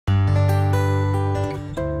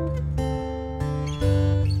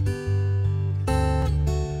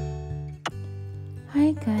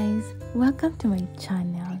Welcome to my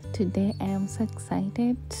channel. Today I am so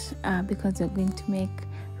excited because we're going to make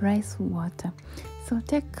rice water. So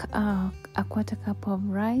take a quarter cup of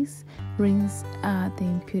rice, rinse the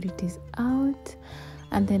impurities out,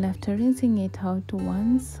 and then after rinsing it out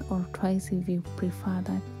once or twice if you prefer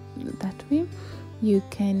that way, you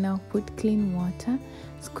can now put clean water,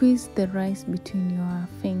 squeeze the rice between your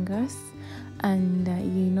fingers, and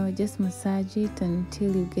just massage it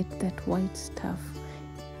until you get that white stuff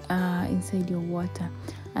inside your water.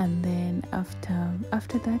 And then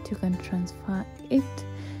after that, you can transfer it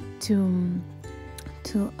to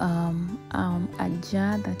a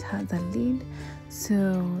jar that has a lid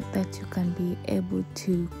so that you can be able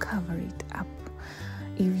to cover it up.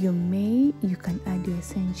 If you may, you can add your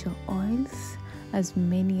essential oils, as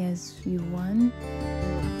many as you want.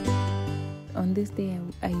 On this day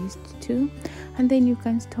I used 2, and then you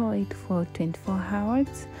can store it for 24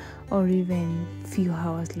 hours or even few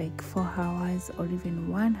hours, like 4 hours or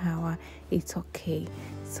even 1 hour. It's okay.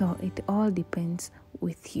 So it all depends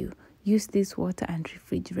with you. Use this water and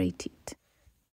refrigerate it.